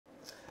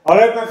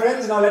Alright my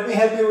friends, now let me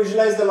help you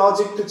visualize the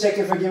logic to check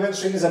if a given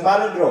string is a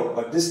palindrome,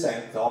 but this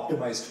time the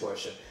optimized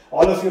version.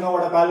 All of you know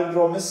what a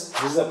palindrome is?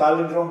 This is a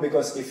palindrome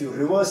because if you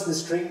reverse the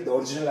string, the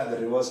original and the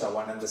reversed are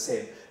one and the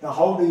same. Now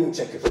how do you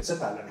check if it's a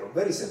palindrome?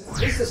 Very simple.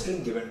 This is the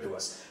string given to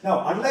us.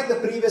 Now unlike the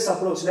previous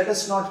approach, let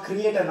us not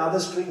create another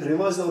string,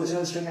 reverse the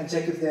original string and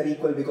check if they are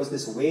equal because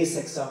this wastes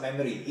extra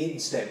memory.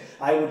 Instead,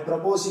 I would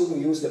propose you to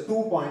use the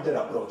two-pointer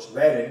approach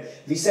wherein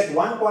we set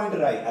one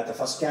pointer I at the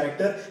first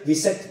character, we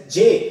set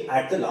j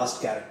at the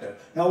last character.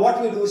 Now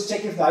what we do is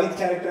check if the ith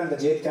character and the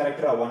jth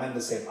character are one and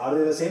the same. Are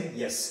they the same?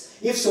 Yes.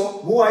 If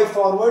so, move I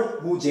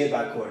forward, move j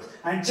backwards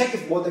and check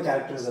if both the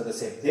characters are the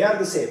same. They are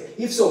the same.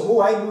 If so,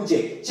 move I, move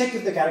j. Check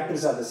if the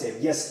characters are the same.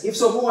 Yes. If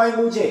so, move I,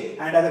 move j.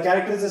 And are the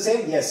characters the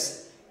same?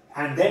 Yes.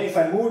 And then if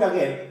I move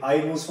again,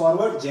 I moves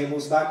forward, j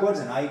moves backwards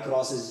and I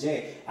crosses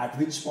j. At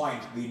which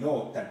point we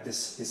know that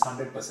this is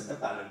 100% a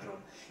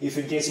palindrome. If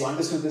in case you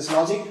understood this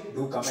logic,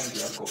 do comment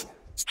your code.